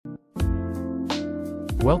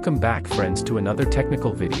Welcome back friends to another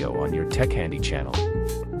technical video on your Techhandy channel.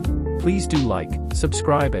 Please do like,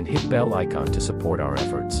 subscribe and hit bell icon to support our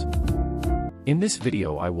efforts. In this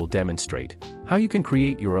video I will demonstrate how you can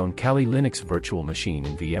create your own Kali Linux virtual machine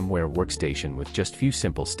in VMware Workstation with just few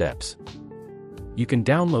simple steps. You can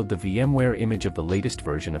download the VMware image of the latest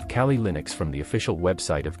version of Kali Linux from the official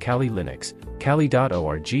website of Kali Linux,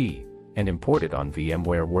 kali.org, and import it on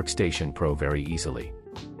VMware Workstation Pro very easily.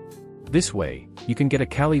 This way, you can get a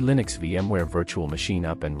Kali Linux VMware virtual machine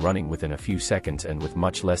up and running within a few seconds and with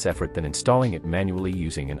much less effort than installing it manually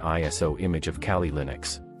using an ISO image of Kali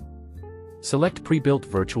Linux. Select pre-built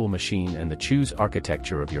virtual machine and choose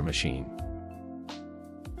architecture of your machine.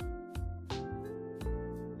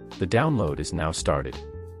 The download is now started.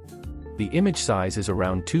 The image size is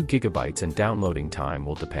around 2 GB and downloading time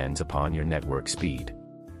will depend upon your network speed.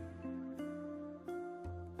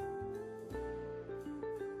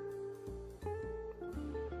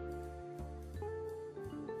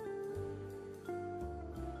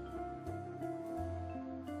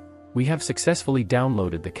 We have successfully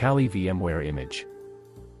downloaded the Kali VMware image.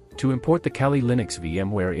 To import the Kali Linux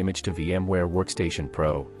VMware image to VMware Workstation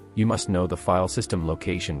Pro, you must know the file system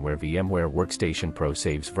location where VMware Workstation Pro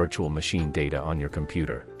saves virtual machine data on your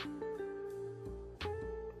computer.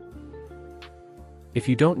 If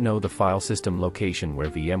you don't know the file system location where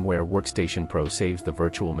VMware Workstation Pro saves the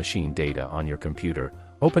virtual machine data on your computer,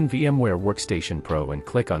 open VMware Workstation Pro and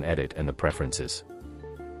click on Edit and the Preferences.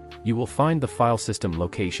 You will find the file system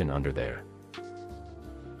location under there.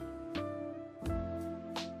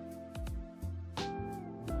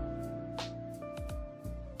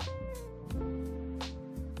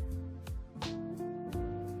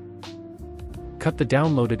 Cut the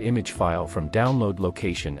downloaded image file from download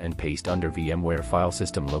location and paste under VMware file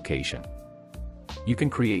system location. You can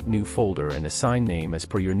create new folder and assign name as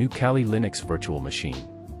per your new Kali Linux virtual machine.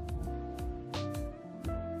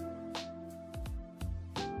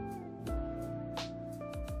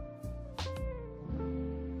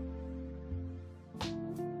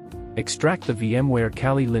 Extract the VMware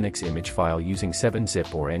Kali Linux image file using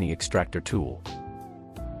 7-zip or any extractor tool.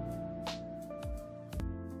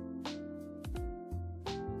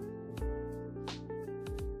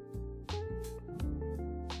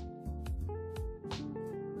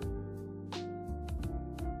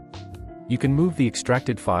 You can move the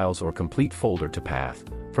extracted files or complete folder to path,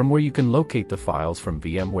 from where you can locate the files from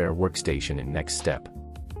VMware Workstation in next step.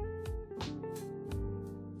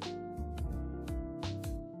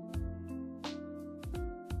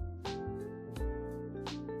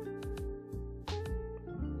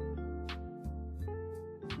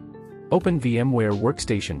 Open VMware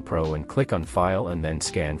Workstation Pro and click on File and then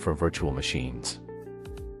Scan for virtual machines.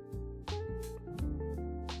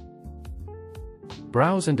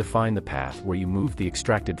 Browse and define the path where you moved the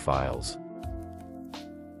extracted files.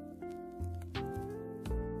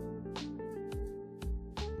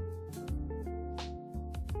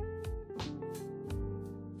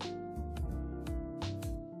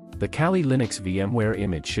 The Kali Linux VMware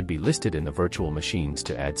image should be listed in the Virtual Machines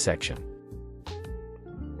to Add section.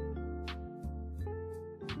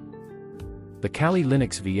 The Kali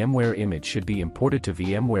Linux VMware image should be imported to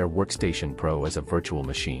VMware Workstation Pro as a virtual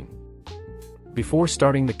machine. Before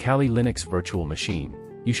starting the Kali Linux virtual machine,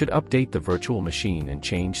 you should update the virtual machine and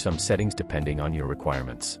change some settings depending on your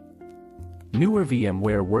requirements. Newer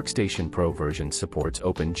VMware Workstation Pro version supports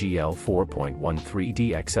OpenGL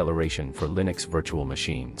 4.13D acceleration for Linux virtual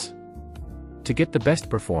machines. To get the best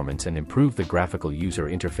performance and improve the graphical user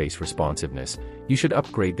interface responsiveness, you should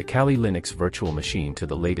upgrade the Kali Linux virtual machine to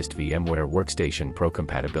the latest VMware Workstation Pro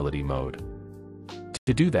compatibility mode.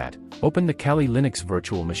 To do that, open the Kali Linux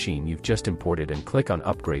virtual machine you've just imported and click on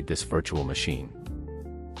Upgrade this virtual machine.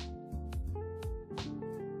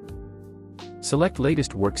 Select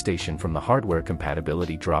Latest Workstation from the Hardware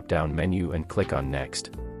Compatibility drop-down menu and click on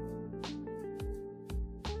Next.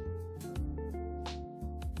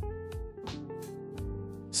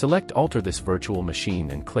 Select Alter this virtual machine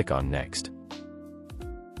and click on Next.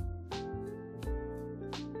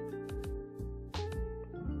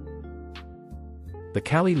 The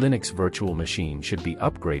Kali Linux virtual machine should be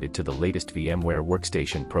upgraded to the latest VMware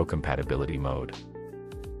Workstation Pro compatibility mode.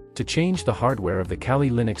 To change the hardware of the Kali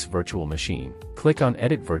Linux virtual machine, click on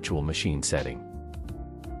Edit Virtual Machine Setting.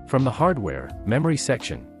 From the Hardware, Memory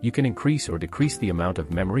section, you can increase or decrease the amount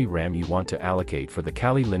of memory RAM you want to allocate for the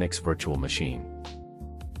Kali Linux virtual machine.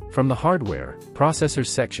 From the Hardware, Processors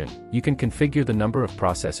section, you can configure the number of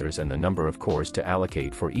processors and the number of cores to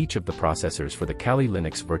allocate for each of the processors for the Kali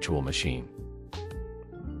Linux virtual machine.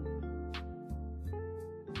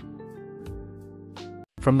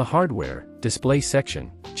 From the Hardware Display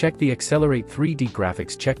section, check the Accelerate 3D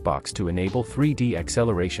Graphics checkbox to enable 3D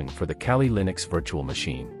acceleration for the Kali Linux virtual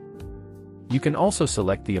machine. You can also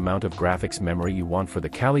select the amount of graphics memory you want for the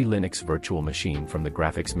Kali Linux virtual machine from the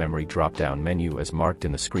Graphics Memory drop-down menu as marked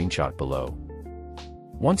in the screenshot below.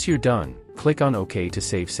 Once you're done, click on OK to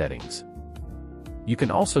save settings. You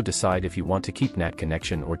can also decide if you want to keep NAT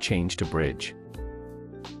connection or change to bridge.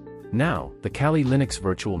 Now, the Kali Linux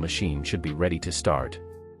virtual machine should be ready to start.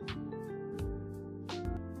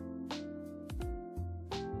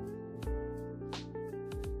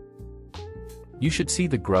 You should see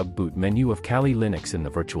the Grub Boot menu of Kali Linux in the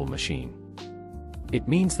virtual machine. It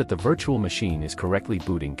means that the virtual machine is correctly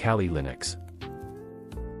booting Kali Linux.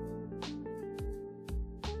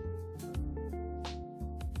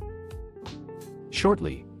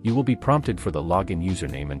 Shortly, you will be prompted for the login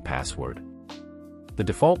username and password. The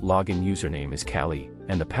default login username is Kali,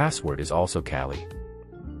 and the password is also Kali.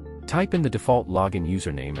 Type in the default login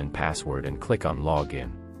username and password and click on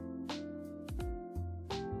Login.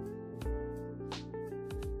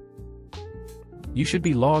 You should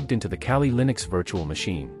be logged into the Kali Linux virtual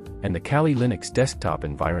machine, and the Kali Linux desktop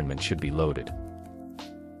environment should be loaded.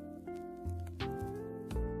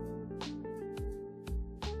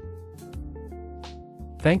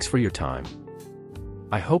 Thanks for your time.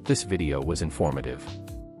 I hope this video was informative.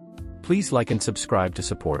 Please like and subscribe to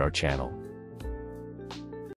support our channel.